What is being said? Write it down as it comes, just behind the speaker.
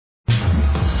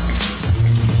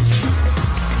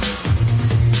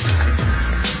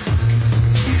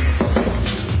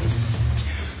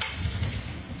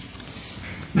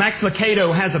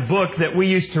Lucado has a book that we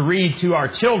used to read to our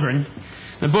children.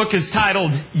 The book is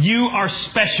titled, You Are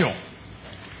Special.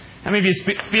 How many of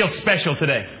you feel special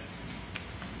today?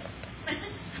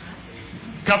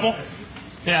 Couple?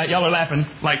 Yeah, y'all are laughing.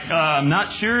 Like, I'm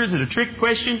not sure. Is it a trick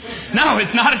question? No,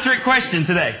 it's not a trick question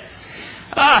today.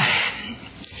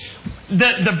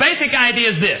 The basic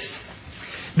idea is this.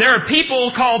 There are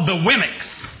people called the Wemmicks.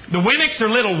 The Wemmicks are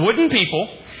little wooden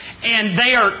people, and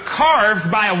they are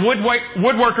carved by a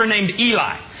woodworker named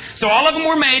Eli. So all of them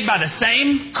were made by the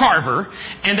same carver,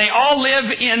 and they all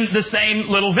live in the same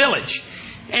little village.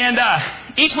 And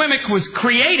each Wemmick was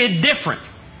created different.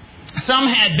 Some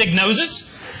had big noses.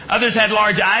 Others had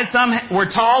large eyes. Some were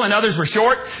tall and others were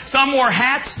short. Some wore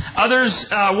hats. Others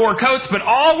wore coats. But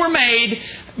all were made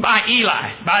by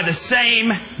Eli, by the same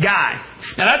guy.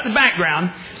 Now that's the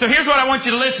background. So here's what I want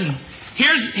you to listen.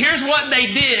 Here's what they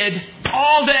did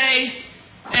all day,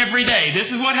 every day. This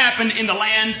is what happened in the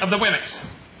land of the Wemmicks.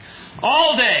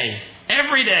 All day,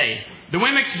 every day, the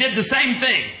Wemmicks did the same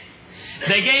thing.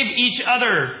 They gave each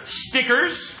other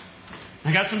stickers.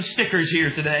 I got some stickers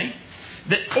here today.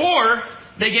 Or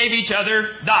they gave each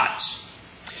other dots.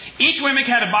 Each Wemmick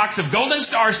had a box of golden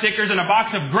star stickers and a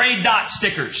box of gray dot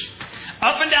stickers.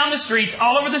 Up and down the streets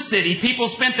all over the city, people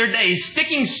spent their days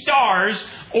sticking stars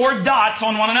or dots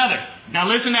on one another. Now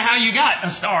listen to how you got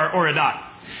a star or a dot.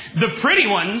 The pretty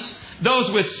ones, those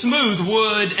with smooth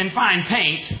wood and fine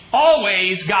paint,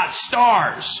 always got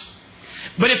stars.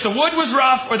 But if the wood was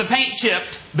rough or the paint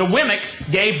chipped, the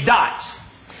Wemmicks gave dots.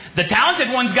 The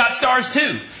talented ones got stars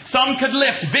too. Some could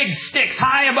lift big sticks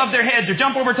high above their heads or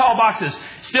jump over tall boxes.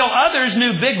 Still others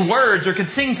knew big words or could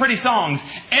sing pretty songs.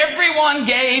 Everyone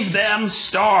gave them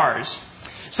stars.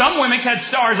 Some Wemmicks had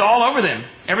stars all over them.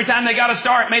 Every time they got a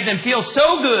star, it made them feel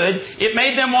so good, it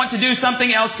made them want to do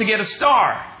something else to get a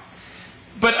star.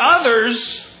 But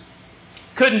others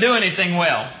couldn't do anything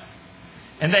well,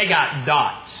 and they got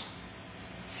dots.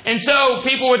 And so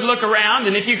people would look around,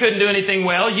 and if you couldn't do anything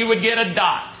well, you would get a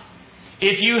dot.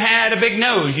 If you had a big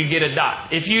nose, you'd get a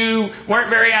dot. If you weren't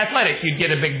very athletic, you'd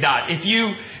get a big dot. If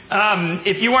you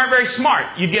weren't very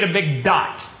smart, you'd get a big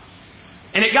dot.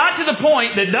 And it got to the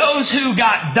point that those who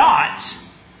got dots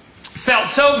felt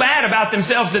so bad about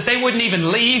themselves that they wouldn't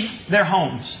even leave their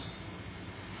homes.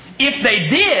 If they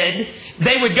did,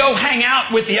 they would go hang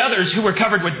out with the others who were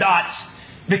covered with dots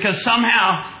because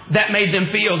somehow that made them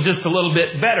feel just a little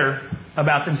bit better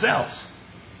about themselves.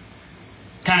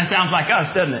 Kind of sounds like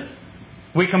us, doesn't it?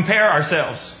 We compare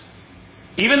ourselves.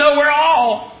 Even though we're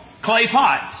all clay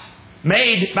pots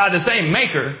made by the same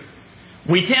maker,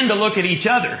 we tend to look at each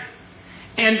other.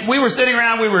 And we were sitting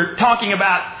around, we were talking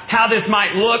about how this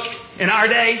might look in our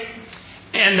day.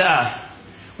 And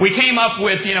we came up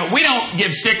with, we don't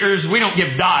give stickers, we don't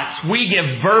give dots, we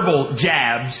give verbal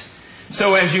jabs.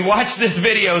 So as you watch this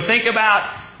video, think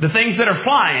about the things that are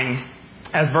flying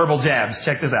as verbal jabs.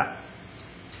 Check this out.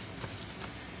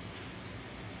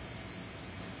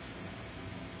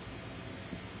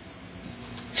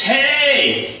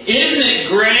 Hey, isn't it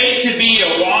great to be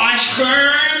a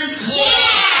Washburn? Yeah!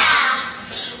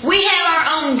 We have our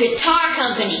own guitar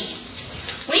company.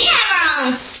 We have our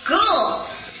own school.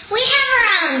 We have our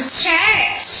own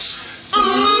church.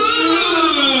 Ooh!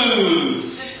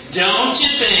 Don't you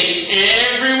think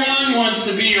everyone wants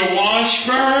to be a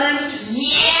Washburn?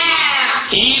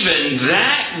 Yeah! Even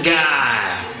that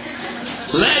guy.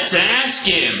 Let's ask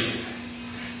him.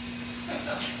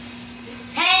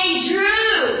 Hey,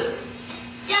 Drew!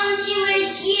 Don't you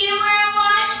wish you were a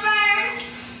Washburn?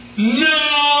 No!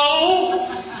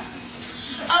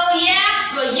 Oh,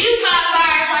 yeah? Well, you got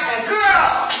bars like a girl.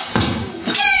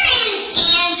 Your name is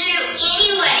Andrew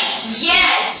anyway.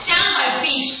 Yes, sounds like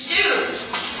beef stew.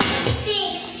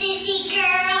 Thanks, sissy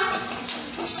girl.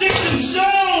 Sticks and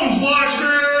stones,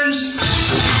 Washburns!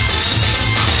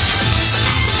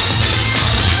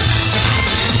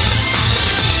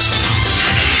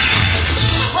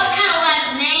 What kind of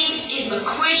last name is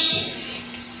McChristian?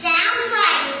 Sounds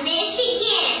like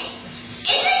Michigan.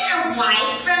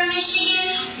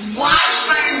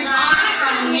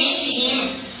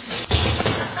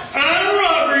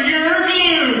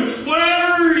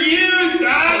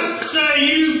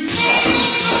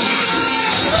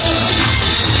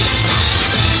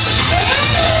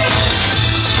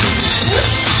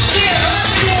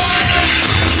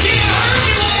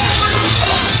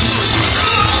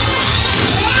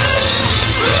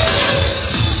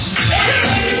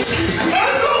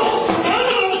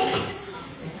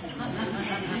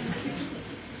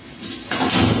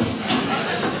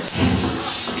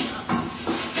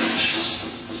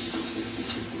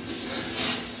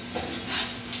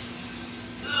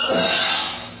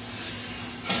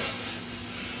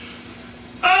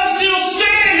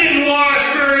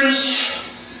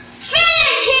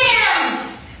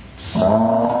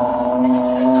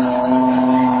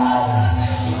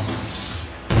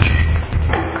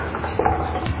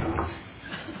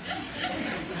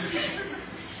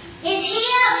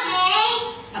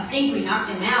 knocked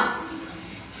him out.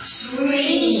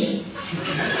 Sweet.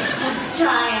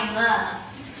 Tie him up.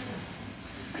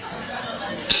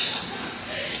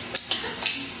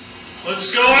 What's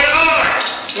going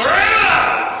on?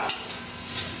 Loretta!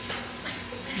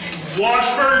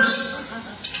 Washbirds!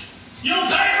 You'll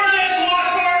pay for this,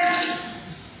 Washbirds!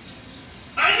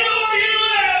 I know where you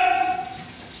live!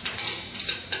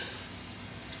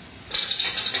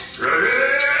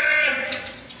 Ready?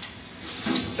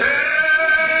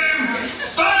 Aim!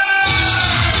 Fire!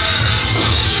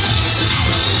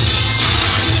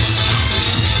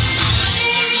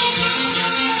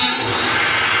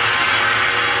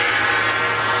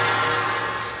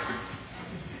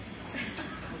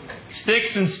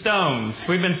 Sticks and stones.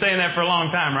 We've been saying that for a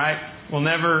long time, right?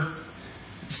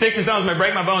 Sticks and stones may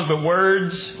break my bones, but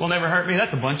words will never hurt me.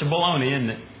 That's a bunch of baloney, isn't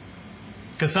it?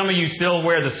 Because some of you still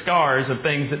wear the scars of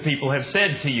things that people have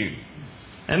said to you.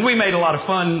 And we made a lot of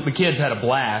fun. The kids had a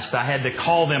blast. I had to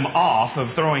call them off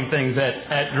of throwing things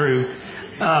at Drew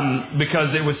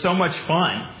because it was so much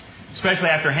fun. Especially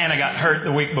after Hannah got hurt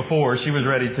the week before. She was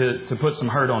ready to put some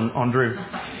hurt on Drew.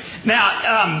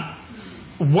 Now,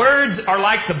 words are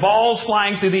like the balls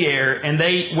flying through the air, and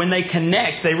when they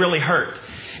connect, they really hurt.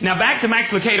 Now, back to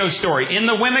Max Lucado's story. In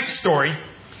the Wemmick story,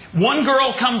 one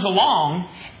girl comes along,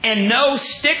 and no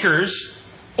stickers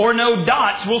or no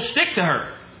dots will stick to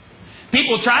her.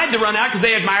 People tried to run out because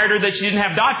they admired her that she didn't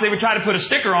have dots. They would try to put a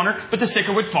sticker on her, but the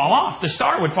sticker would fall off. The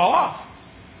star would fall off.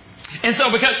 And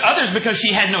so because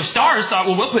she had no stars, thought,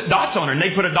 well, we'll put dots on her. And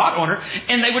they put a dot on her,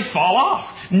 and they would fall off.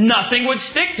 Nothing would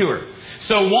stick to her.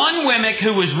 So one Wemmick,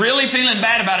 who was really feeling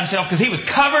bad about himself because he was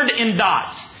covered in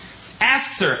dots,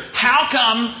 asks her, how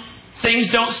come things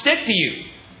don't stick to you?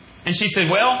 And she said,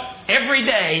 well, every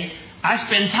day I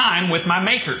spend time with my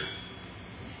Maker.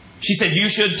 She said, you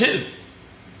should too.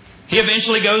 He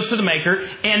eventually goes to the Maker,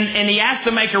 and he asks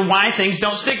the Maker why things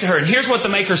don't stick to her. And here's what the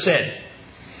Maker said.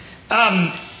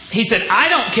 He said, I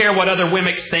don't care what other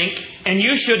Wemmicks think, and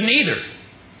you shouldn't either.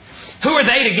 Who are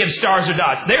they to give stars or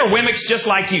dots? They are Wemmicks just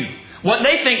like you. What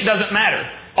they think doesn't matter.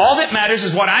 All that matters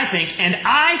is what I think, and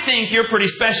I think you're pretty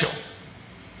special.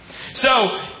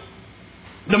 So,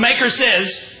 the Maker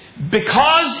says,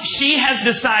 because she has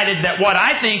decided that what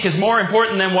I think is more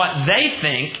important than what they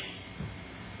think,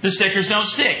 the stickers don't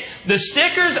stick. The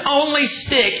stickers only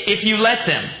stick if you let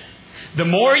them. The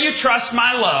more you trust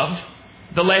my love,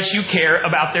 the less you care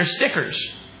about their stickers.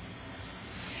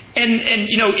 And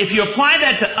if you apply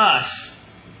that to us,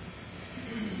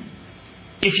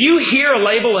 if you hear a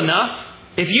label enough,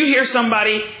 if you hear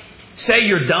somebody say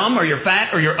you're dumb or you're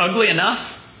fat or you're ugly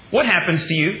enough, what happens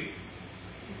to you?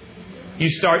 You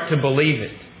start to believe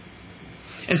it.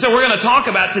 And so we're going to talk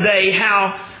about today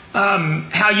how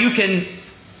you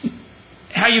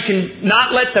can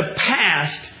not let the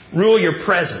past rule your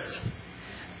present.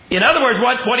 In other words,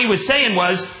 what he was saying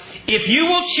was, if you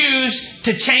will choose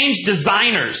to change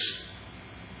designers,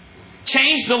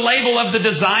 change the label of the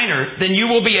designer, then you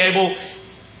will be able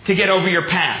to get over your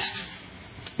past.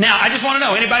 Now, I just want to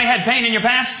know, anybody had pain in your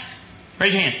past?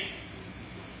 Raise your hand.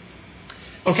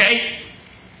 Okay.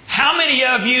 How many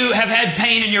of you have had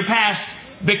pain in your past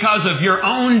because of your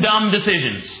own dumb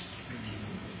decisions?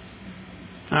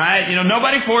 All right,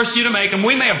 nobody forced you to make them.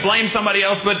 We may have blamed somebody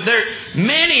else, but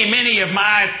many of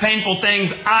my painful things,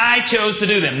 I chose to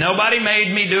do them. Nobody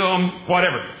made me do them,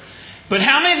 whatever. But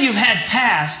how many of you have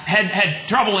had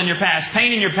trouble in your past,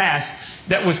 pain in your past,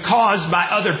 that was caused by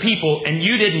other people and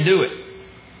you didn't do it?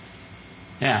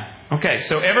 Yeah. Okay,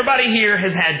 so everybody here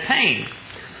has had pain.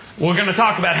 We're going to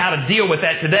talk about how to deal with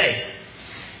that today.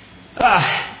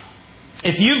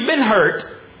 If you've been hurt,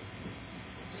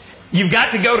 you've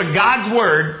got to go to God's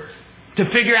Word to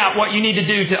figure out what you need to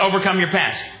do to overcome your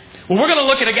past. Well, we're going to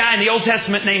look at a guy in the Old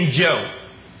Testament named Job.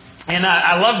 And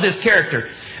I love this character.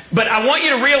 But I want you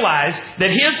to realize that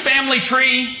his family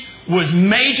tree was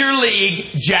major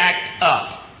league jacked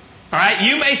up. All right?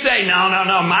 You may say, no,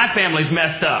 my family's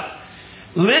messed up.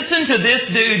 Listen to this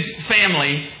dude's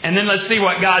family, and then let's see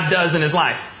what God does in his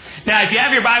life. Now, if you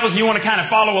have your Bibles and you want to kind of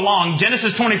follow along,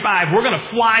 Genesis 25, we're going to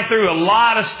fly through a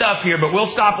lot of stuff here, but we'll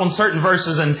stop on certain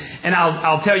verses, and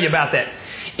I'll tell you about that.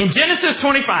 In Genesis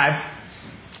 25,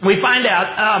 we find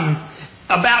out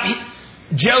about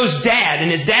Joe's dad,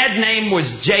 and his dad's name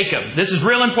was Jacob. This is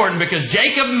real important because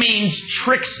Jacob means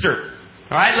trickster.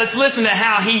 All right, let's listen to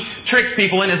how he tricked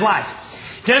people in his life.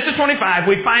 Genesis 25,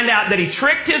 we find out that he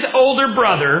tricked his older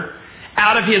brother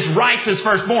out of his rights as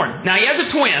firstborn. Now, he has a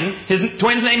twin. His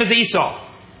twin's name is Esau.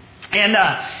 And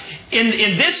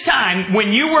in this time,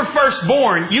 when you were first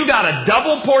born, you got a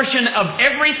double portion of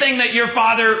everything that your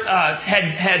father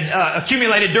had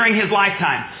accumulated during his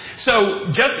lifetime.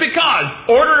 So just because,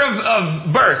 order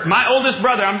of birth, my oldest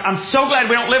brother, I'm so glad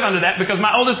we don't live under that, because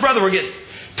my oldest brother would get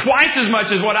twice as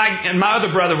much as what I and my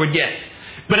other brother would get.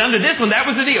 But under this one, that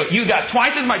was the deal. You got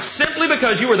twice as much simply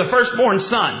because you were the firstborn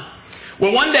son.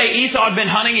 Well, one day Esau had been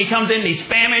hunting. He comes in and he's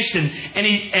famished,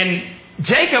 and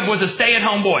Jacob was a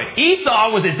stay-at-home boy. Esau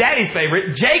was his daddy's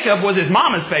favorite. Jacob was his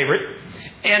mama's favorite.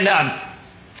 And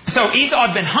so Esau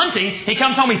had been hunting. He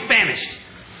comes home, he's famished.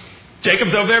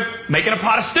 Jacob's over there making a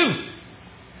pot of stew.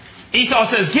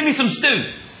 Esau says, give me some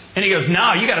stew. And he goes,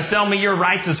 no, you got to sell me your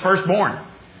rights as firstborn.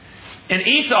 And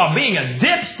Esau, being a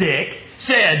dipstick,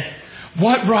 said,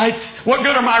 what rights? What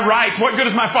good are my rights? What good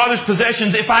is my father's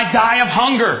possessions if I die of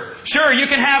hunger? Sure, you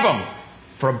can have them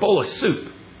for a bowl of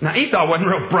soup. Now, Esau wasn't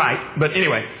real bright, but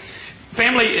anyway.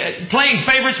 Family, playing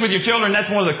favorites with your children, that's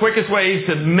one of the quickest ways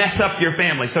to mess up your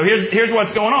family. So here's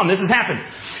what's going on. This has happened.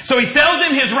 So he sells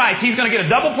him his rights. He's going to get a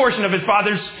double portion of his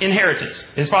father's inheritance,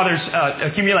 his father's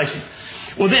accumulations.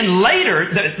 Well, then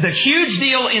later, the huge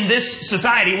deal in this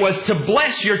society was to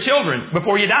bless your children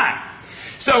before you die.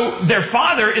 So their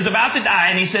father is about to die,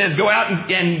 and he says, go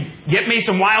out and get me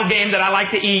some wild game that I like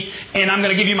to eat, and I'm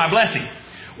going to give you my blessing.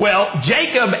 Well,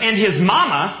 Jacob and his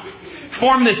mama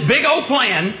formed this big old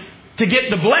plan to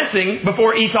get the blessing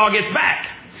before Esau gets back.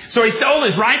 So he stole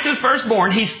his rights as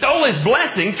firstborn. He stole his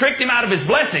blessing, tricked him out of his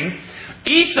blessing.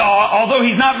 Esau, although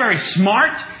he's not very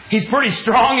smart, he's pretty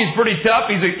strong, he's pretty tough,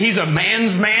 he's a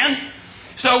man's man.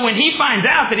 So when he finds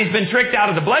out that he's been tricked out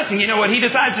of the blessing, you know what he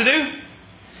decides to do?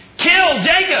 Kill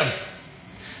Jacob.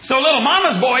 So little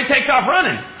mama's boy takes off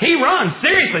running. He runs,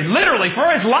 seriously, literally, for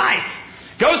his life.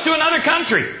 Goes to another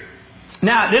country.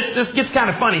 Now, this gets kind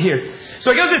of funny here.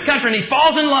 So he goes to this country and he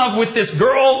falls in love with this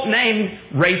girl named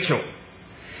Rachel.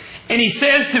 And he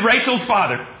says to Rachel's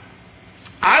father,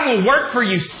 I will work for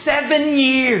you 7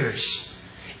 years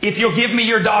if you'll give me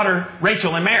your daughter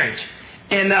Rachel in marriage.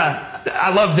 And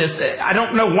I love this. I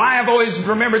don't know why I've always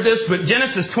remembered this, but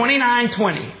Genesis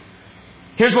 29:20.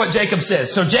 Here's what Jacob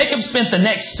says. So Jacob spent the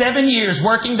next 7 years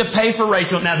working to pay for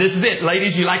Rachel. Now this is it.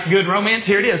 Ladies, you like good romance?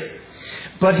 Here it is.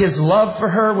 But his love for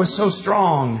her was so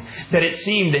strong that it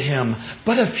seemed to him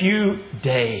but a few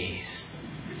days.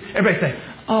 Everybody say,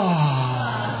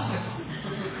 oh.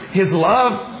 His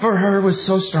love for her was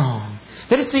so strong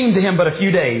that it seemed to him but a few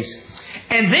days.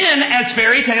 And then, as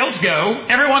fairy tales go,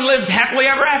 everyone lived happily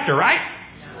ever after, right?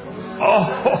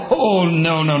 Oh,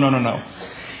 no.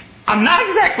 I'm not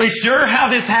exactly sure how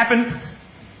this happened,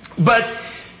 but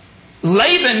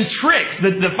Laban tricks,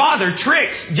 the father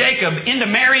tricks Jacob into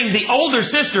marrying the older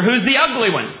sister, who's the ugly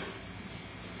one.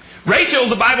 Rachel,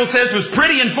 the Bible says, was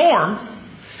pretty in form,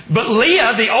 but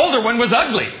Leah, the older one, was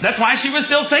ugly. That's why she was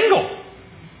still single.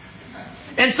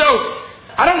 And so,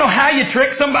 I don't know how you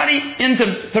trick somebody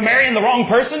into marrying the wrong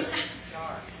person.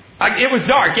 It was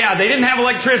dark, yeah. They didn't have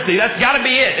electricity. That's got to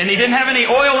be it. And he didn't have any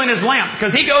oil in his lamp,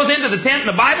 because he goes into the tent, and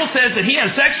the Bible says that he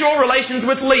has sexual relations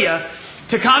with Leah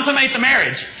to consummate the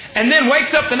marriage. And then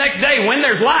wakes up the next day when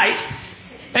there's light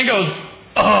and goes,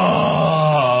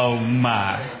 oh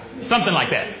my. Something like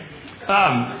that.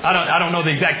 I don't know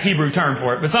the exact Hebrew term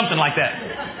for it, but something like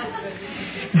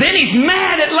that. Then he's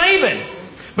mad at Laban.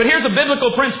 But here's a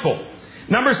biblical principle.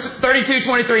 Numbers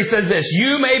 32:23 says this,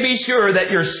 you may be sure that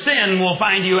your sin will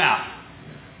find you out.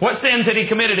 What sins had he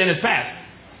committed in his past?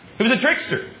 He was a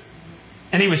trickster.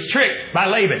 And he was tricked by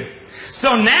Laban.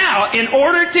 So now, in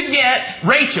order to get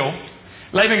Rachel,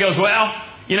 Laban goes, well,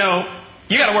 you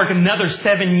got to work another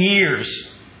 7 years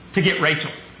to get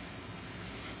Rachel.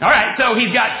 All right, so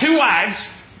he's got 2 wives.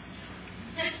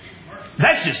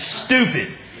 That's just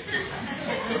stupid.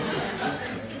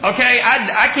 Okay,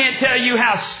 I can't tell you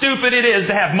how stupid it is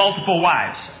to have multiple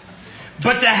wives.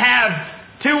 But to have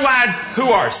 2 wives who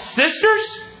are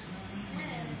sisters,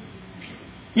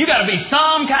 you got to be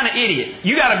some kind of idiot.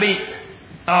 You got to be,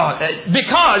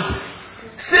 because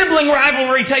sibling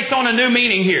rivalry takes on a new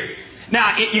meaning here.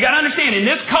 Now, you got to understand, in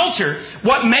this culture,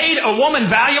 what made a woman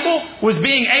valuable was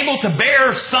being able to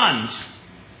bear sons.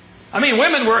 I mean,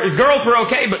 girls were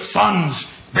okay, but sons,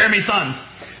 bear me sons.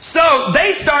 So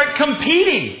they start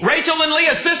competing. Rachel and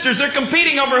Leah's sisters are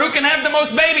competing over who can have the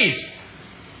most babies.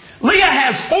 Leah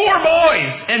has 4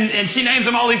 boys, and she names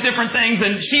them all these different things.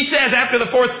 And she says after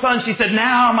the 4th son, she said,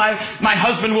 now my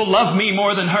husband will love me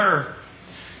more than her.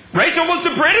 Rachel was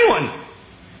the pretty one.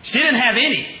 She didn't have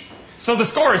any. So the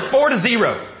score is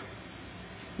 4-0.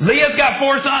 Leah's got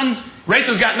 4 sons.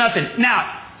 Rachel's got nothing.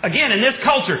 Now, again, in this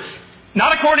culture,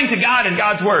 Not according to God and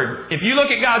God's Word. If you look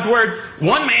at God's Word,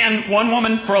 one man, one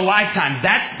woman for a lifetime.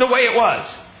 That's the way it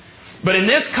was. But in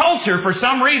this culture, for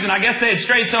some reason, I guess they had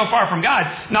strayed so far from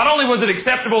God, not only was it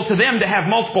acceptable to them to have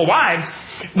multiple wives,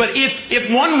 but if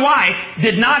one wife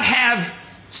did not have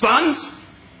sons,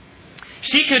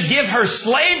 she could give her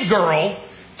slave girl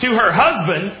to her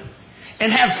husband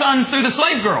and have sons through the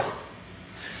slave girl.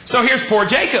 So here's poor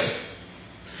Jacob.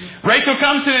 Rachel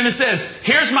comes to him and says,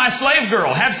 here's my slave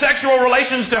girl. Have sexual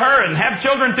relations to her and have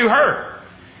children through her.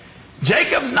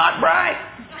 Jacob's not bright.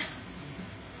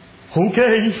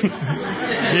 Okay.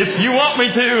 If you want me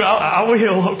to, I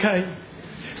will. Okay.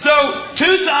 So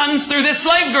 2 sons through this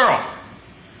slave girl.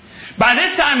 By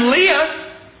this time,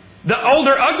 Leah, the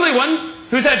older ugly one,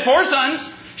 who's had 4 sons,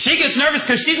 she gets nervous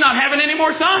because she's not having any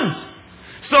more sons.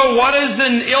 So what does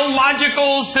an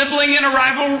illogical sibling in a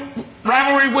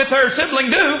rivalry with her sibling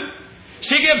do?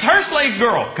 She gives her slave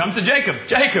girl, comes to Jacob.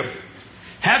 Jacob,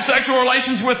 have sexual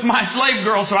relations with my slave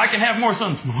girl so I can have more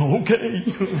sons. Okay,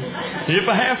 if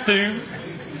I have to.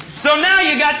 So now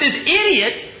you got this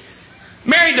idiot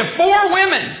married to 4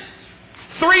 women,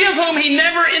 3 of whom he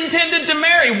never intended to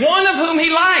marry, 1 of whom he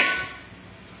liked.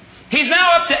 He's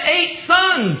now up to 8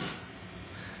 sons.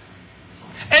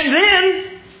 And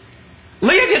then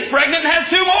Leah gets pregnant and has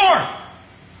 2 more.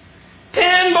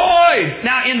 10 boys.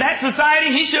 Now, in that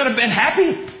society, he should have been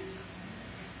happy.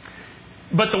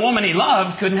 But the woman he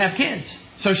loved couldn't have kids.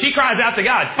 So she cries out to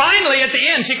God. Finally, at the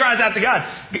end, she cries out to God.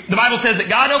 The Bible says that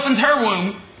God opens her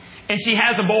womb and she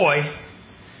has a boy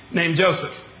named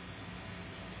Joseph.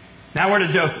 Now, where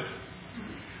did Joseph?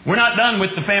 We're not done with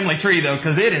the family tree, though,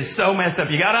 because it is so messed up.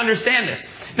 You got to understand this.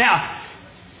 Now,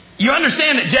 you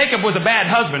understand that Jacob was a bad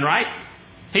husband, right?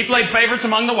 He played favorites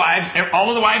among the wives. All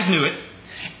of the wives knew it.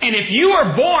 And if you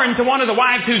are born to one of the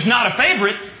wives who's not a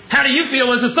favorite, how do you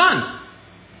feel as a son?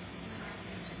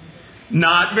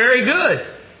 Not very good.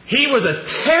 He was a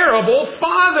terrible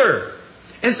father.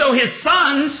 And so his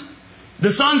sons,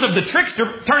 the sons of the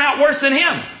trickster, turn out worse than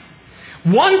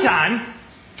him. One time,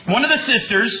 one of the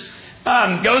sisters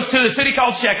goes to the city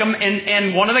called Shechem,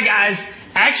 and one of the guys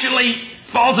actually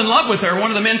falls in love with her.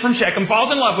 One of the men from Shechem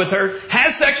falls in love with her,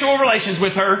 has sexual relations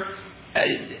with her.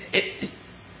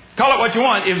 Call it what you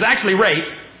want. It was actually rape.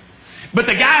 But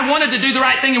the guy wanted to do the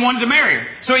right thing and wanted to marry her.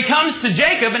 So he comes to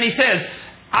Jacob and he says,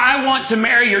 I want to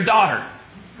marry your daughter.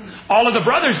 All of the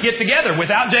brothers get together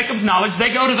without Jacob's knowledge.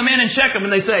 They go to the men in Shechem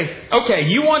and they say, okay,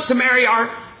 you want to marry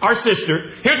our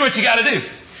sister. Here's what you got to do.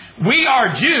 We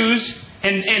are Jews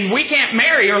and we can't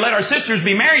marry or let our sisters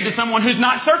be married to someone who's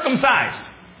not circumcised.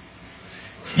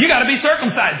 You got to be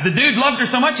circumcised. The dude loved her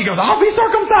so much, he goes, I'll be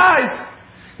circumcised.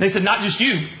 They said, not just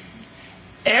you.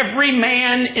 Every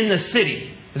man in the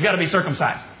city has got to be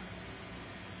circumcised.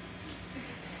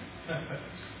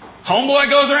 Homeboy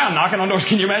goes around knocking on doors.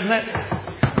 Can you imagine that?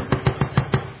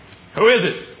 Who is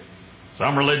it?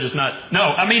 Some religious nut. No,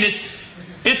 I mean,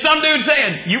 it's some dude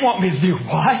saying, you want me to do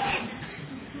what?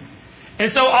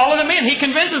 And so all of the men, he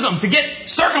convinces them to get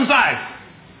circumcised.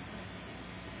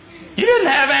 You didn't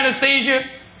have anesthesia.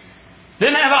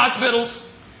 Didn't have hospitals.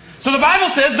 So the Bible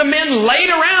says the men laid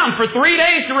around for 3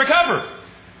 days to recover.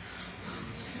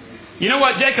 You know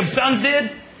what Jacob's sons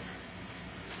did?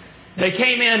 They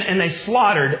came in and they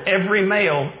slaughtered every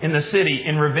male in the city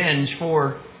in revenge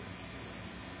for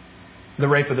the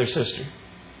rape of their sister.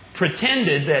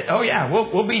 Pretended that, oh yeah,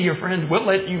 we'll be your friend. We'll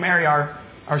let you marry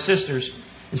our sisters.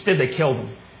 Instead, they killed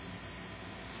them.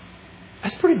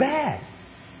 That's pretty bad.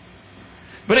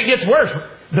 But it gets worse.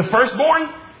 The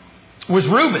firstborn was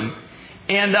Reuben.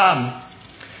 And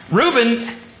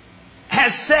Reuben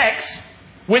has sex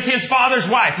with his father's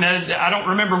wife. Now, I don't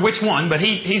remember which one, but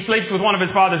he sleeps with one of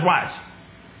his father's wives.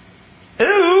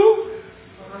 Ooh!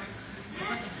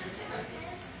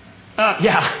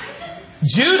 Yeah.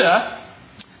 Judah...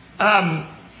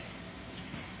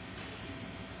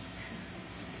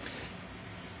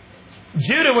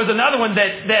 Judah was another one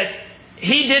that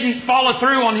he didn't follow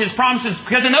through on his promises.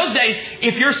 Because in those days,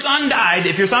 if your son died,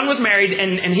 if your son was married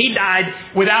and he died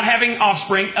without having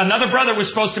offspring, another brother was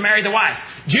supposed to marry the wife.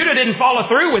 Judah didn't follow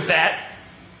through with that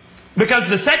because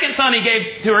the second son he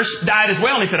gave to her died as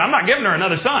well. And he said, I'm not giving her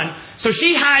another son. So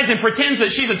she hides and pretends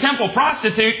that she's a temple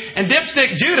prostitute. And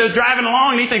dipstick Judah's driving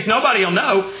along and he thinks nobody will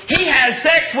know. He has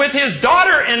sex with his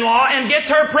daughter-in-law and gets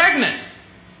her pregnant.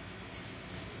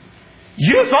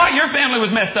 You thought your family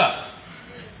was messed up.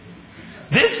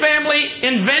 This family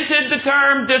invented the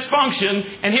term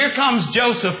dysfunction, and here comes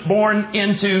Joseph born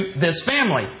into this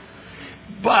family.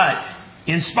 But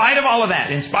in spite of all of that,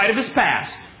 in spite of his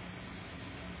past,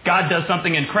 God does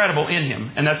something incredible in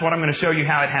him, and that's what I'm going to show you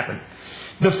how it happened.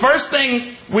 The first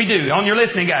thing we do on your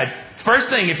listening guide, First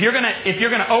thing, if you're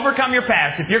gonna overcome your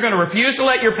past, if you're gonna refuse to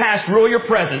let your past rule your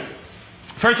present,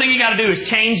 first thing you got to do is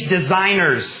change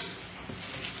designers.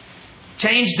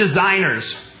 Change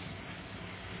designers.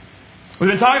 We've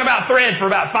been talking about thread for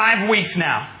about 5 weeks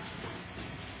now.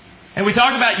 And we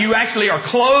talked about you actually are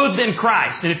clothed in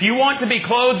Christ. And if you want to be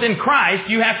clothed in Christ,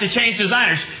 you have to change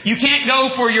designers. You can't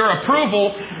go for your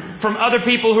approval from other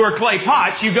people who are clay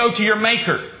pots. You go to your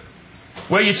Maker.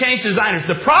 Well, you change designers.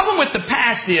 The problem with the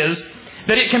past is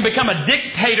that it can become a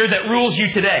dictator that rules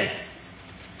you today.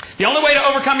 The only way to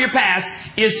overcome your past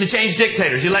is to change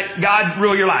dictators. You let God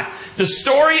rule your life. The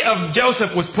story of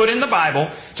Joseph was put in the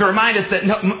Bible to remind us that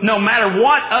no matter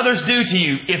what others do to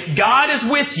you, if God is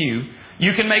with you,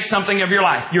 you can make something of your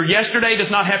life. Your yesterday does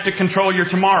not have to control your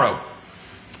tomorrow.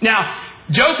 Now,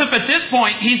 Joseph at this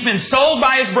point, he's been sold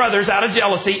by his brothers out of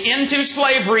jealousy into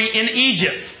slavery in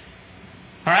Egypt.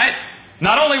 All right?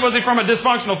 Not only was he from a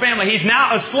dysfunctional family, he's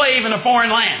now a slave in a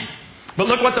foreign land. But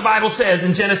look what the Bible says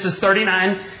in Genesis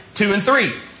 39, 2 and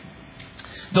 3.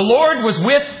 The Lord was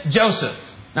with Joseph.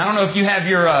 Now, I don't know if you have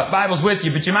your Bibles with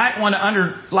you, but you might want to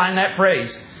underline that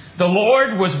phrase. The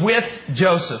Lord was with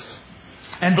Joseph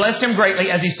and blessed him greatly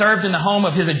as he served in the home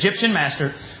of his Egyptian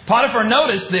master. Potiphar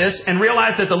noticed this and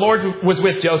realized that the Lord was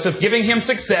with Joseph, giving him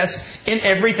success in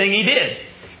everything he did.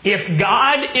 If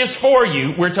God is for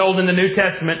you, we're told in the New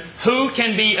Testament, who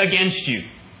can be against you?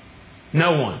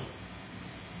 No one.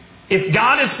 If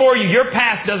God is for you, your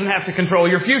past doesn't have to control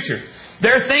your future.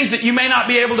 There are things that you may not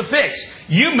be able to fix.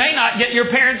 You may not get your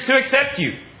parents to accept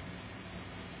you.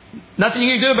 Nothing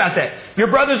you can do about that. Your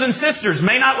brothers and sisters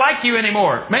may not like you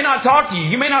anymore, may not talk to you.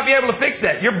 You may not be able to fix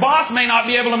that. Your boss may not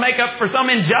be able to make up for some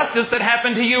injustice that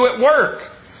happened to you at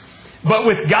work. But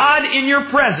with God in your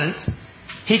present,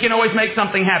 He can always make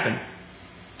something happen.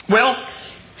 Well,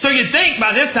 so you'd think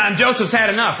by this time Joseph's had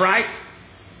enough, right?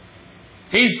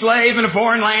 He's a slave in a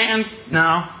foreign land.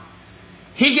 No.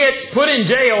 He gets put in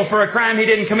jail for a crime he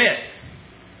didn't commit.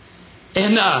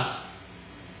 And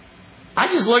I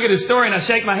just look at his story and I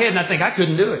shake my head and I think, I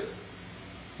couldn't do it.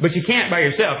 But you can't by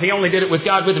yourself. He only did it with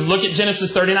God with him. Look at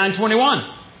Genesis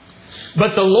 39:21.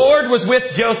 But the Lord was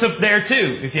with Joseph there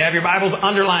too. If you have your Bibles,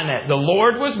 underline that. The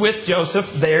Lord was with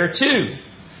Joseph there too.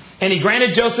 And He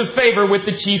granted Joseph favor with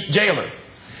the chief jailer.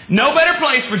 No better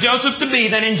place for Joseph to be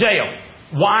than in jail.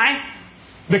 Why?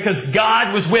 Because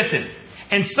God was with him.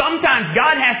 And sometimes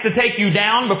God has to take you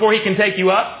down before He can take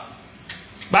you up.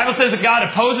 The Bible says that God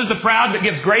opposes the proud but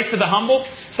gives grace to the humble.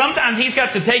 Sometimes He's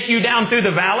got to take you down through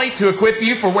the valley to equip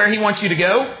you for where He wants you to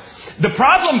go. The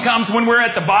problem comes when we're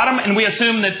at the bottom and we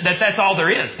assume that that's all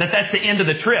there is, that that's the end of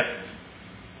the trip.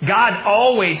 God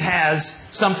always has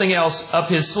something else up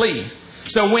His sleeve.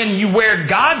 So when you wear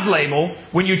God's label,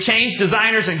 when you change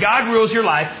designers and God rules your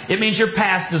life, it means your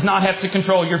past does not have to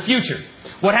control your future.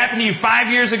 What happened to you 5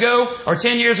 years ago or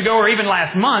 10 years ago or even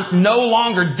last month no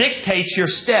longer dictates your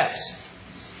steps.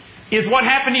 Is what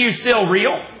happened to you still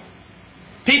real?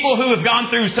 People who have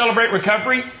gone through Celebrate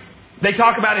Recovery, they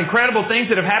talk about incredible things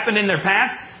that have happened in their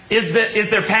past. Is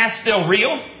their past still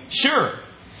real? Sure.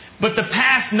 But the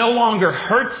past no longer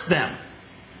hurts them.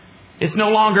 It's no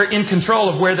longer in control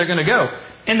of where they're going to go.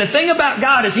 And the thing about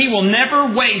God is He will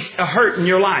never waste a hurt in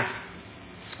your life.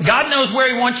 God knows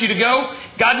where He wants you to go.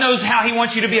 God knows how He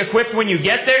wants you to be equipped when you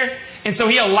get there. And so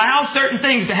He allows certain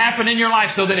things to happen in your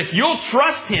life so that if you'll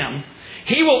trust Him,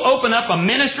 He will open up a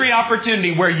ministry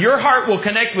opportunity where your heart will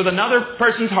connect with another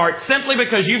person's heart simply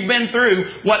because you've been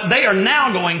through what they are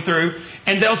now going through.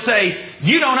 And they'll say,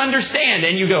 you don't understand.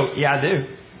 And you go, yeah, I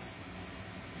do.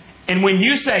 And when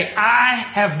you say,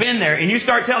 I have been there, and you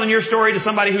start telling your story to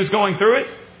somebody who's going through it,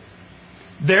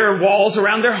 their walls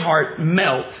around their heart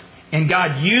melt. And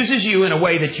God uses you in a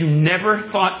way that you never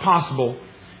thought possible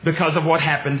because of what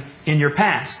happened in your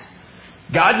past.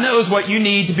 God knows what you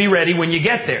need to be ready when you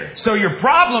get there. So your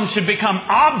problems should become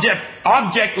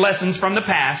object lessons from the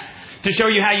past to show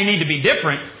you how you need to be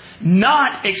different,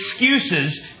 not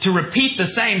excuses to repeat the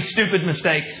same stupid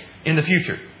mistakes in the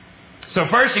future. So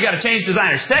first, you got to change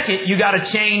designers. Second, you got to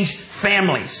change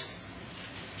families.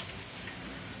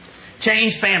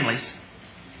 Change families.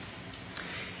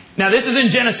 Now, this is in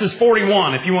Genesis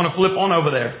 41, if you want to flip on over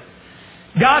there.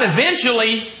 God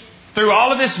eventually, through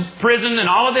all of this prison and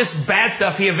all of this bad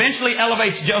stuff, He eventually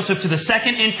elevates Joseph to the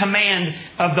second in command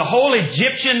of the whole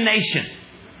Egyptian nation.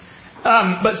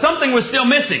 But something was still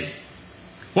missing.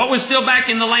 What was still back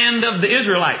in the land of the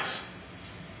Israelites?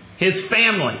 His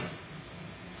family.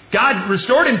 God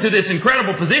restored him to this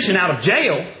incredible position out of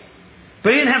jail,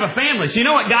 but he didn't have a family. So you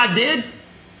know what God did?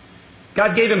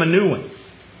 God gave him a new one.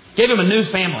 Gave him a new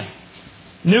family.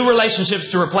 New relationships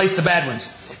to replace the bad ones.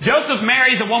 Joseph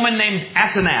marries a woman named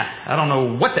Asenath. I don't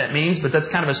know what that means, but that's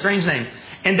kind of a strange name.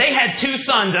 And they had 2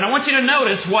 sons. And I want you to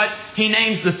notice what he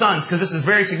names the sons, because this is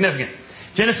very significant.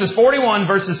 Genesis 41,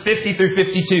 verses 50 through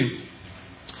 52.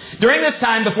 During this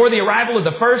time, before the arrival of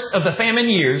the first of the famine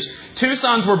years, 2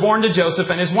 sons were born to Joseph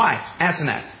and his wife,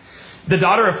 Asenath, the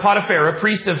daughter of Potiphar, a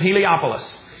priest of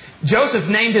Heliopolis. Joseph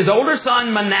named his older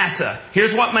son Manasseh.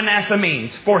 Here's what Manasseh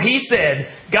means. For he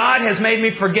said, God has made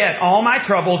me forget all my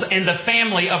troubles and the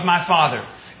family of my father.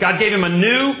 God gave him a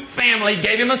new family,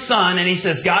 gave him a son, and he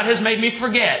says, God has made me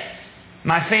forget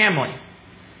my family.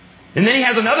 And then he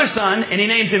has another son, and he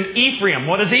names him Ephraim.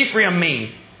 What does Ephraim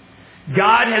mean?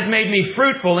 God has made me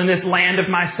fruitful in this land of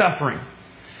my suffering.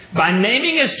 By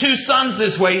naming his 2 sons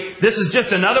this way, this is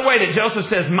just another way that Joseph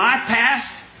says, my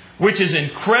past, which is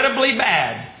incredibly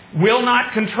bad, will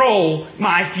not control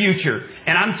my future.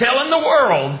 And I'm telling the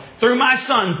world, through my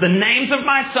sons, the names of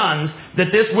my sons, that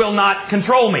this will not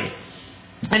control me.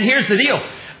 And here's the deal.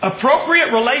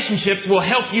 Appropriate relationships will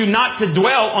help you not to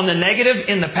dwell on the negative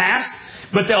in the past,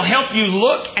 but they'll help you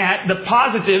look at the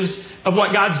positives of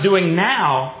what God's doing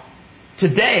now,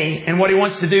 today, and what He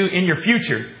wants to do in your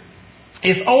future.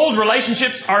 If old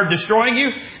relationships are destroying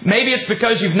you, maybe it's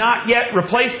because you've not yet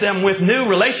replaced them with new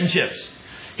relationships.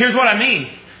 Here's what I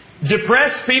mean.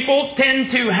 Depressed people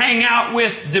tend to hang out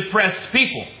with depressed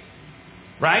people.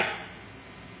 Right?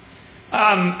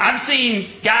 I've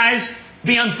seen guys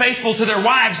be unfaithful to their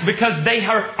wives because they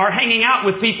are hanging out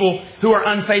with people who are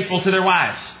unfaithful to their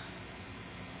wives.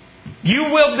 You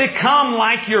will become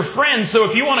like your friends. So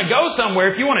if you want to go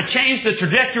somewhere, if you want to change the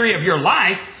trajectory of your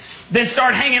life, then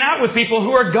start hanging out with people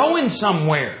who are going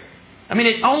somewhere. I mean,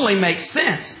 it only makes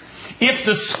sense. If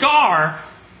the scar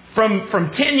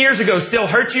from 10 years ago still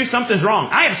hurts you, something's wrong.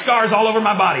 I have scars all over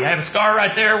my body. I have a scar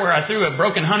right there where I threw a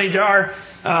broken honey jar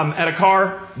at a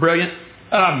car. Brilliant.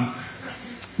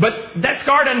 But that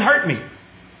scar doesn't hurt me.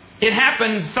 It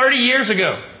happened 30 years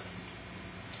ago.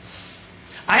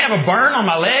 I have a burn on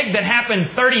my leg that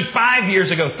happened 35 years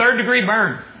ago. 3rd-degree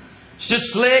burn. It's just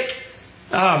slick.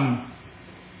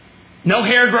 No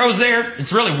hair grows there.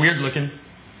 It's really weird looking.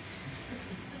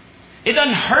 It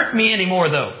doesn't hurt me anymore,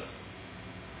 though.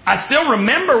 I still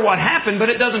remember what happened, but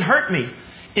it doesn't hurt me.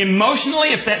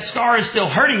 Emotionally, if that scar is still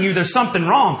hurting you, there's something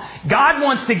wrong. God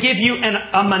wants to give you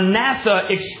a Manasseh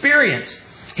experience.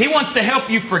 He wants to help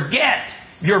you forget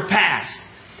your past.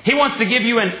 He wants to give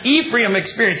you an Ephraim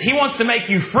experience. He wants to make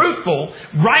you fruitful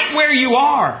right where you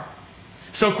are.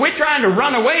 So quit trying to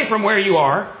run away from where you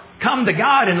are. Come to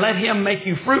God and let Him make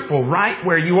you fruitful right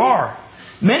where you are.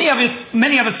 Many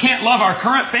of us can't love our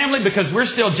current family because we're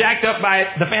still jacked up by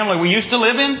the family we used to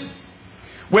live in.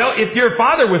 Well, if your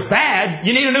father was bad,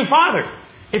 you need a new father.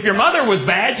 If your mother was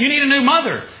bad, you need a new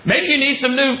mother. Maybe you need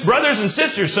some new brothers and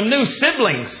sisters, some new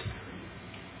siblings.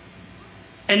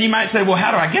 And you might say, well,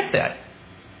 how do I get that?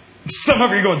 Some of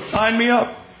you are going, sign me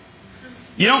up.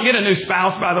 You don't get a new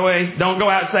spouse, by the way. Don't go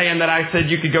out saying that I said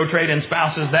you could go trade in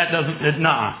spouses. That doesn't,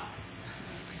 nah.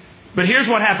 But here's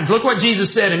what happens. Look what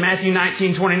Jesus said in Matthew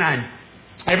 19:29.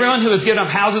 Everyone who has given up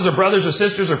houses or brothers or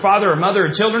sisters or father or mother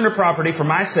or children or property for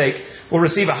my sake will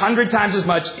receive 100 times as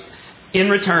much in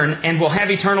return and will have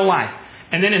eternal life.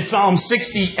 And then in Psalm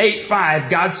 68:5,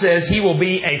 God says He will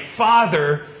be a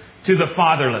father to the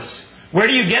fatherless. Where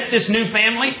do you get this new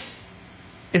family?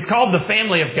 It's called the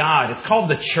family of God. It's called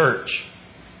the church.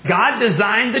 God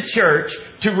designed the church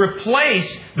to replace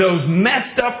those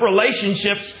messed up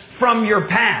relationships from your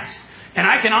past. And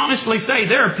I can honestly say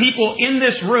there are people in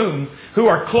this room who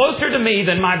are closer to me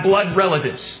than my blood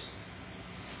relatives.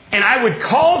 And I would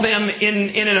call them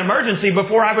in an emergency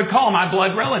before I would call my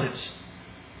blood relatives.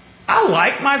 I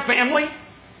like my family,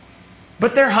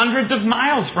 but they're hundreds of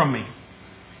miles from me.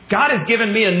 God has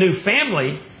given me a new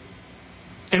family,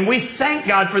 and we thank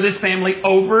God for this family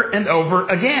over and over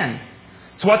again.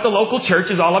 It's what the local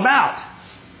church is all about.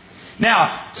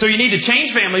 Now, so you need to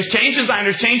change families, change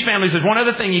designers, change families is one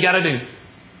other thing you got to do.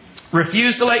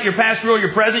 Refuse to let your past rule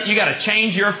your present. You got to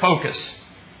change your focus.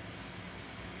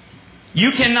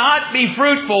 You cannot be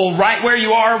fruitful right where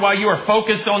you are while you are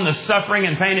focused on the suffering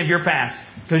and pain of your past,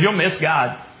 because you'll miss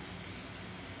God.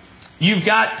 You've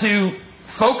got to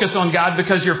focus on God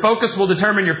because your focus will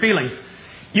determine your feelings.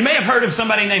 You may have heard of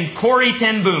somebody named Corrie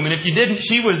ten Boom, and if you didn't,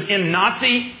 she was in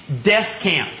Nazi death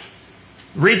camp.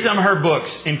 Read some of her books.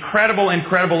 Incredible,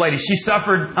 incredible lady. She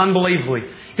suffered unbelievably.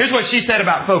 Here's what she said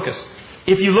about focus.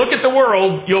 If you look at the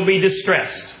world, you'll be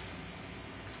distressed.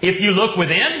 If you look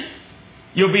within,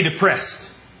 you'll be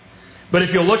depressed. But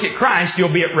if you'll look at Christ,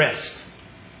 you'll be at rest.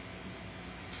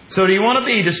 So do you want to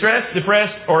be distressed,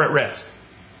 depressed, or at rest?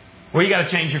 Well, you got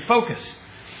to change your focus.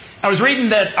 I was reading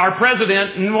that our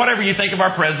president, and whatever you think of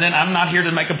our president, I'm not here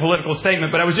to make a political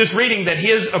statement, but I was just reading that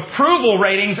his approval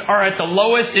ratings are at the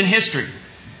lowest in history.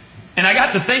 And I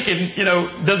got to thinking,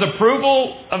 does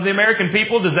approval of the American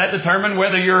people, does that determine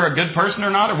whether you're a good person or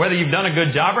not, or whether you've done a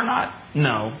good job or not?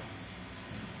 No.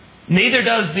 Neither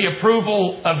does the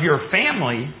approval of your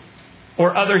family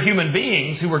or other human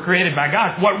beings who were created by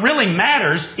God. What really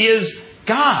matters is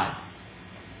God.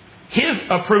 His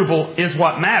approval is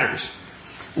what matters.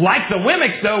 Like the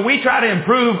Wemmicks, though, we try to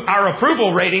improve our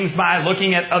approval ratings by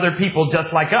looking at other people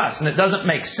just like us, and it doesn't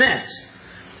make sense.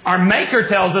 Our Maker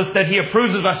tells us that He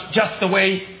approves of us just the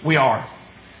way we are.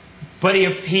 But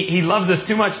He loves us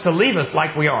too much to leave us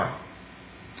like we are.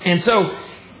 And so,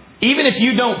 even if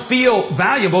you don't feel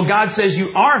valuable, God says you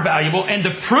are valuable, and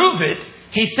to prove it,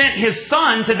 He sent His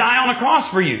Son to die on a cross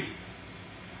for you.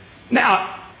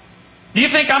 Now, do you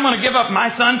think I'm going to give up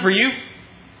my son for you?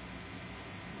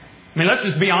 I mean, let's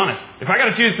just be honest. If I got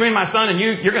to choose between my son and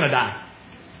you, you're going to die.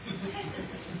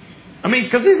 I mean,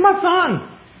 because he's my son.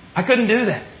 I couldn't do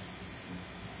that.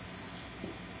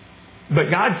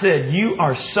 But God said, you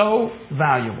are so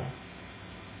valuable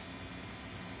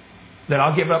that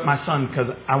I'll give up my son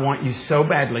because I want you so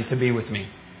badly to be with me.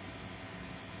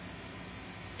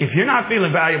 If you're not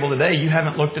feeling valuable today, you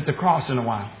haven't looked at the cross in a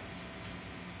while.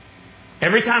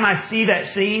 Every time I see that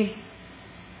scene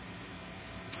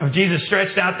of Jesus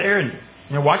stretched out there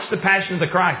and watch the Passion of the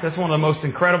Christ. That's one of the most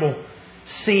incredible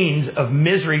scenes of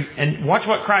misery. And watch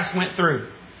what Christ went through.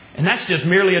 And that's just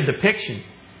merely a depiction.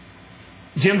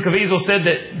 Jim Caviezel said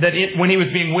that when he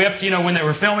was being whipped, when they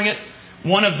were filming it,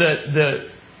 one of the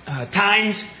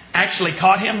tines actually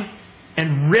caught him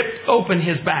and ripped open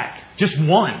his back. Just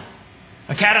one.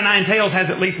 A cat of nine tails has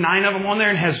at least 9 of them on there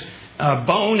and has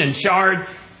bone and shard.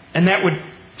 And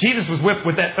Jesus was whipped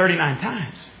with that 39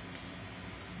 times.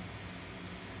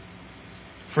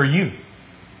 For you.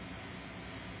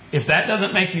 If that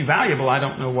doesn't make you valuable, I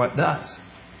don't know what does.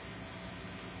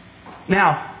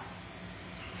 Now,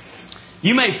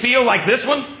 you may feel like this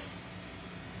one,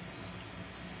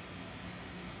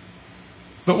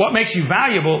 but what makes you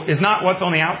valuable is not what's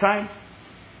on the outside.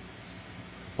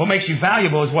 What makes you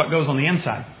valuable is what goes on the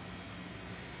inside.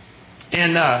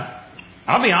 And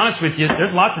I'll be honest with you,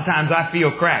 there's lots of times I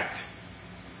feel cracked.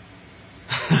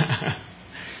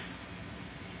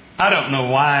 I don't know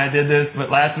why I did this,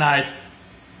 but last night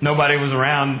nobody was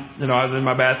around. I was in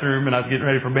my bathroom and I was getting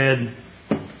ready for bed.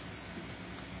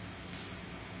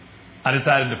 I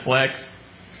decided to flex.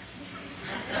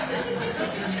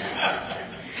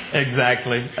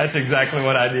 Exactly. That's exactly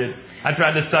what I did. I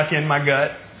tried to suck in my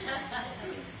gut.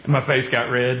 And my face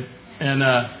got red. And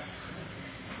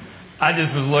I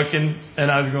just was looking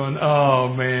and I was going, oh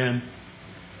man,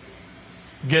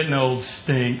 getting old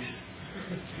stinks.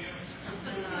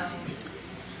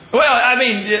 Well, I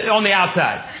mean, on the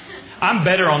outside. I'm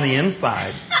better on the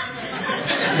inside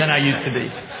than I used to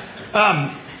be.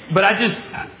 But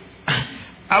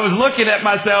I was looking at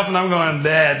myself and I'm going,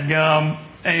 dadgum,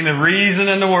 ain't a reason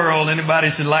in the world anybody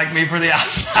should like me for the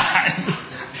outside.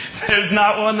 There's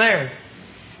not one there.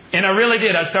 And I really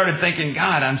did. I started thinking,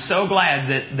 God, I'm so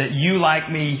glad that you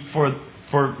like me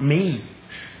for me.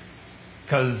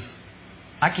 Because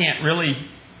I can't really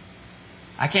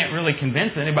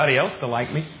convince anybody else to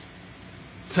like me.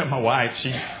 Except my wife.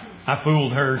 I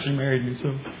fooled her. She married me,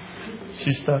 so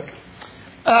she's stuck.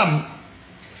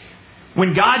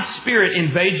 When God's Spirit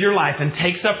invades your life and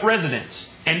takes up residence,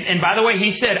 and by the way,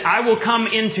 He said, I will come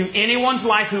into anyone's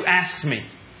life who asks me.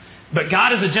 But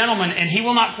God is a gentleman and He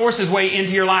will not force His way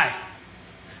into your life.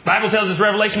 The Bible tells us,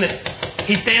 Revelation, that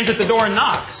He stands at the door and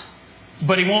knocks,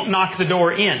 but He won't knock the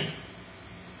door in.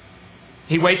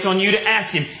 He waits on you to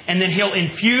ask Him, and then He'll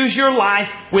infuse your life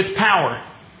with power.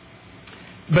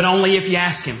 But only if you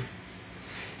ask Him.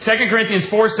 2 Corinthians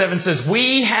 4:7 says,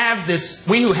 we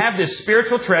who have this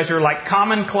spiritual treasure like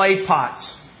common clay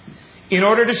pots, in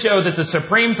order to show that the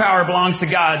supreme power belongs to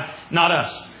God, not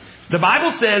us. The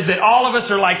Bible says that all of us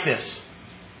are like this.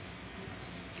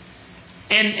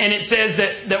 And it says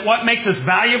that what makes us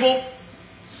valuable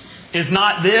is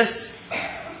not this.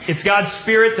 It's God's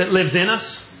Spirit that lives in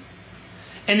us.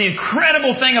 And the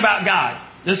incredible thing about God,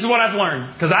 this is what I've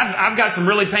learned, because I've got some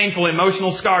really painful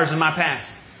emotional scars in my past.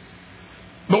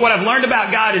 But what I've learned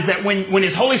about God is that when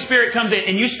His Holy Spirit comes in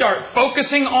and you start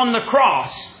focusing on the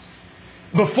cross,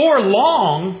 before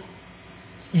long,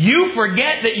 you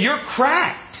forget that you're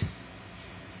cracked.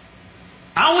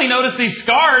 I only notice these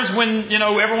scars when,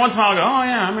 every once in a while I go, oh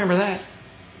yeah, I remember that.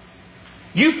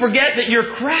 You forget that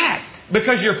you're cracked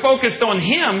because you're focused on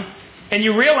Him and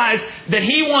you realize that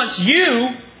He wants you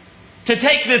to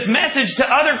take this message to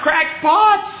other cracked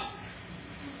pots.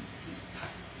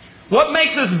 What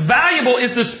makes us valuable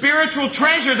is the spiritual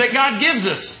treasure that God gives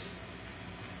us.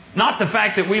 Not the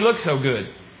fact that we look so good.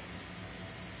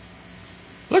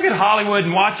 Look at Hollywood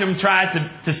and watch them try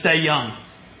to stay young.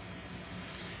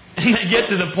 And they get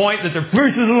to the point that their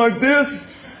faces are like this.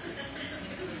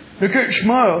 They can't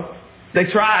smile. They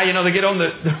try, they get on the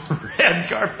red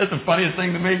carpet. That's the funniest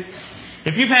thing to me.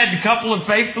 If you've had a couple of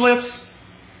facelifts,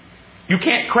 you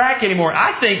can't crack anymore.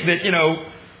 I think that,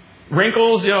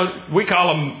 wrinkles, we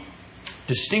call them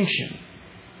distinction.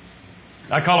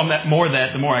 I call them the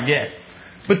more I get.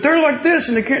 But they're like this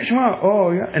and they can't smile.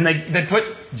 Oh, yeah. And they put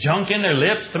junk in their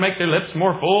lips to make their lips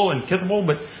more full and kissable.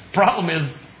 But the problem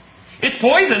is, it's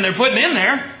poison they're putting in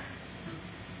there.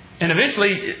 And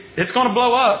eventually, it's going to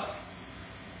blow up.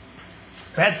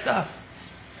 Bad stuff.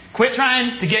 Quit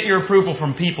trying to get your approval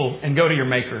from people and go to your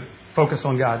Maker. Focus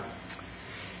on God.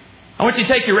 I want you to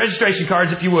take your registration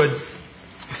cards, if you would.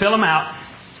 Fill them out.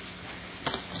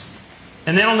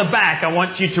 And then on the back, I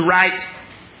want you to write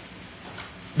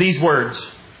these words.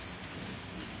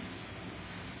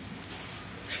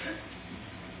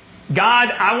 God,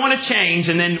 I want to change,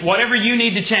 and then whatever you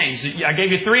need to change. I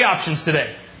gave you 3 options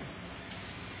today.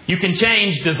 You can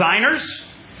change designers,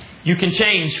 you can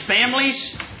change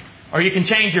families, or you can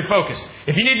change your focus.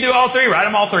 If you need to do all 3, write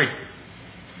them all 3.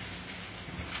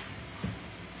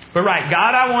 But write,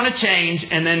 God, I want to change,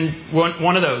 and then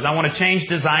one of those. I want to change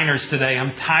designers today.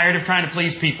 I'm tired of trying to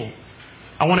please people.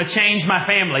 I want to change my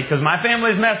family because my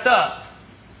family is messed up.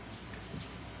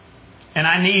 And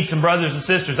I need some brothers and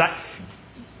sisters.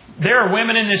 There are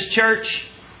women in this church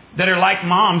that are like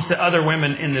moms to other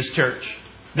women in this church.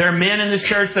 There are men in this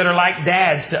church that are like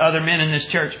dads to other men in this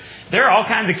church. There are all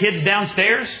kinds of kids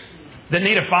downstairs that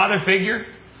need a father figure.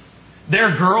 There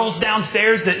are girls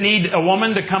downstairs that need a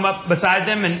woman to come up beside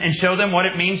them and show them what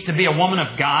it means to be a woman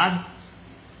of God.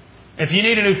 If you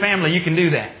need a new family, you can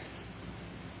do that.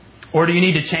 Or do you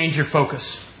need to change your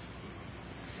focus?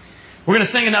 We're going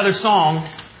to sing another song.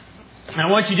 And I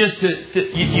want you just to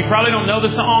you probably don't know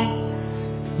the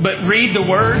song, but read the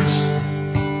words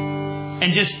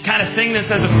and just kind of sing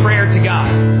this as a prayer to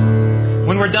God.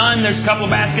 When we're done, there's a couple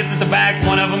of baskets at the back.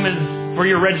 One of them is for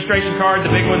your registration card. The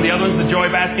big one, the other one's the joy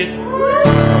basket.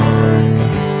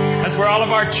 That's where all of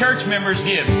our church members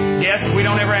give. Yes, we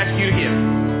don't ever ask you to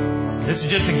give. This is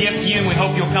just a gift to you, and we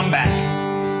hope you'll come back.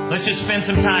 Let's just spend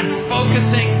some time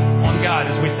focusing on God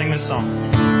as we sing this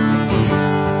song.